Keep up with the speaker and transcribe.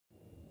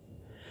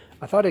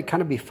I thought it'd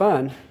kind of be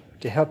fun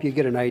to help you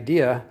get an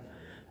idea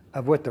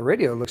of what the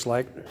radio looks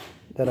like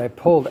that I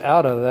pulled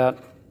out of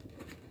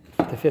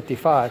the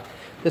 55.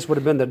 This would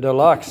have been the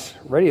deluxe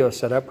radio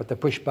setup with the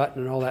push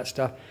button and all that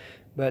stuff.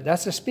 But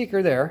that's the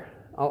speaker there.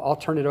 I'll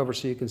turn it over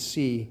so you can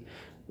see.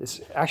 It's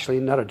actually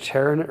not a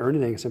tear in it or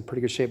anything. It's in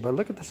pretty good shape. But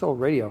look at this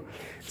old radio.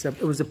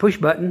 It was a push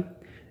button.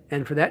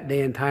 And for that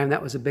day and time,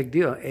 that was a big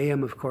deal.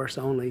 AM, of course,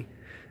 only.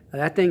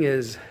 That thing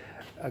is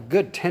a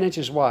good 10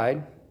 inches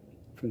wide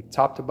from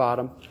top to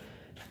bottom.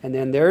 And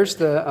then there's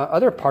the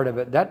other part of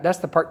it. That's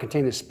the part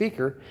containing the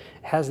speaker.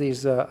 It has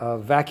these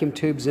vacuum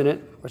tubes in it,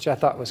 which I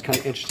thought was kind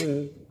of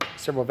interesting.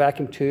 Several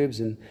vacuum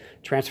tubes and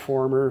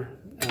transformer,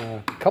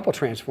 a couple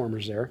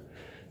transformers there.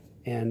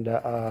 And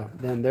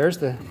then there's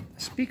the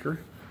speaker.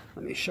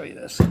 Let me show you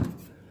this.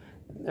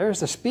 There's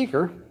the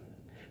speaker.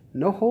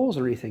 No holes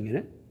or anything in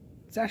it.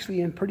 It's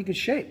actually in pretty good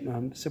shape,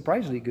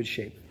 surprisingly good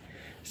shape.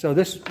 So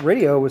this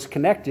radio was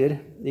connected.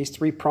 These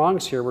three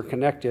prongs here were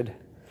connected.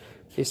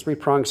 These three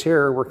prongs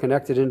here were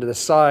connected into the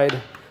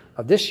side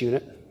of this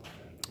unit,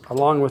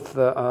 along with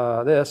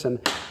this, and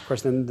of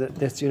course then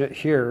this unit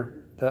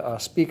here, the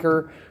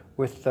speaker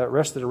with the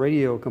rest of the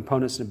radio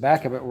components in the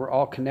back of it were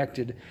all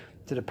connected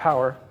to the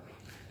power,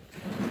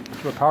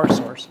 to a power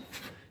source,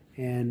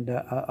 and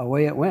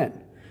away it went.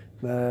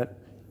 But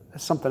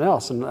that's something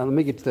else. And let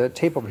me get to the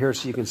tape over here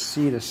so you can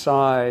see the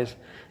size,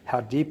 how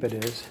deep it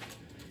is.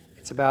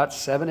 It's about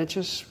 7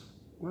 inches.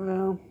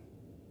 Well,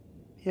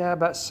 yeah,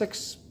 about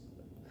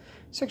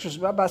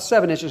about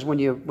 7 inches when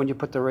you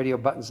put the radio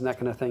buttons and that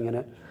kind of thing in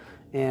it.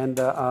 And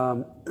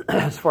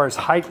as far as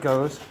height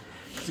goes,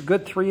 it's a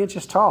good 3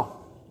 inches tall.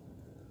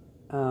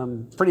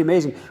 Pretty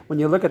amazing. When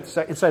you look at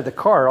inside the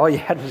car, all you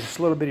had was this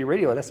little bitty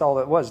radio. That's all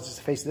it was, just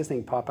the face of this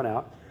thing popping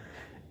out.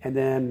 And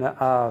then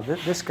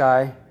this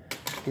guy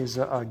is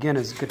again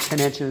is a good 10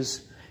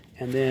 inches,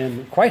 and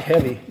then quite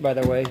heavy, by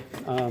the way.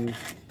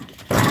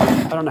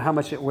 I don't know how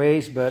much it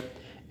weighs, but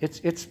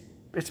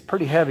it's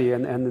pretty heavy,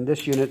 and then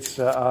this unit's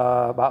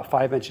about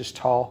 5 inches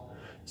tall,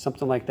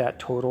 something like that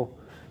total.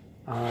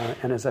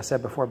 And as I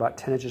said before, about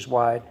 10 inches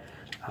wide.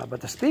 But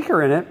the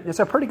speaker in it's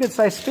a pretty good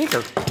sized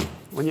speaker.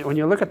 When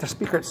you look at the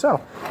speaker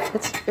itself,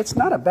 it's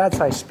not a bad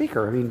sized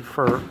speaker. I mean,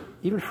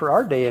 even for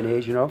our day and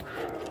age,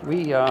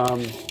 we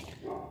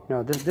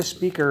this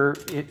speaker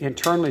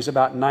internally is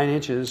about 9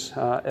 inches,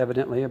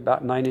 evidently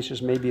about 9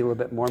 inches, maybe a little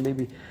bit more.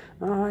 Maybe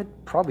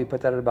I'd probably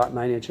put that at about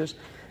 9 inches,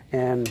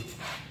 and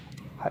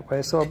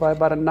so by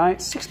about a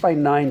 6 by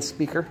 9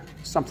 speaker,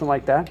 something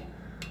like that,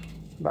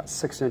 about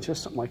 6 inches,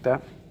 something like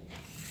that.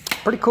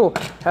 Pretty cool.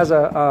 Has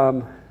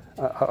a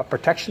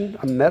protection.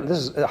 This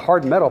is a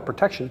hard metal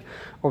protection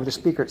over the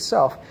speaker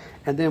itself.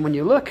 And then when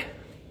you look,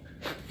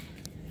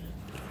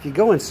 if you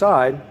go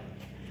inside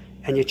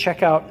and you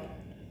check out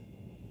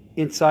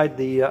inside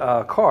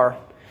the car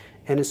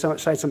and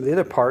inside some of the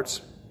other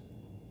parts,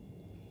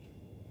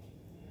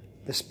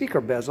 the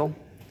speaker bezel.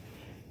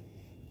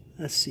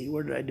 Let's see,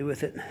 where did I do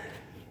with it?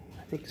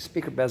 I think the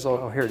speaker bezel.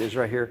 Oh, here it is,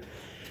 right here.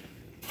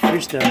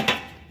 Here's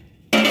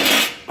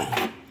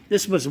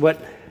this was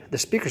what the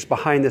speaker's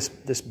behind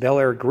this Bel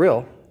Air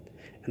grill,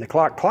 and the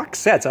clock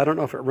sets. I don't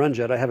know if it runs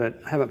yet. I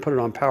haven't put it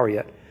on power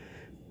yet,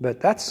 but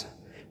that's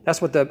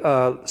what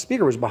the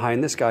speaker was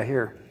behind this guy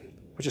here,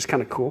 which is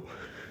kind of cool.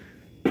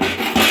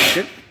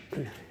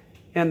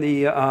 And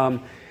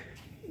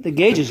the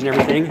gauges and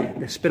everything,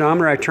 the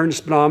speedometer, I turned the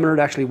speedometer, it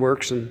actually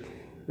works, and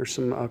there's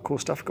some cool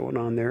stuff going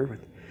on there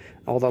with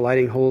all the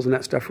lighting holes and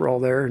that stuff are all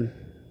there, and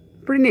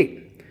pretty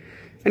neat.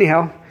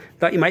 Anyhow,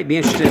 thought you might be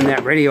interested in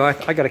that radio.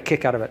 I got a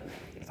kick out of it.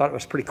 I thought it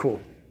was pretty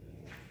cool.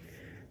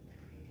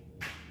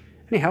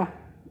 Anyhow,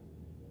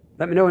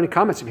 let me know in the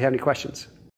comments if you have any questions.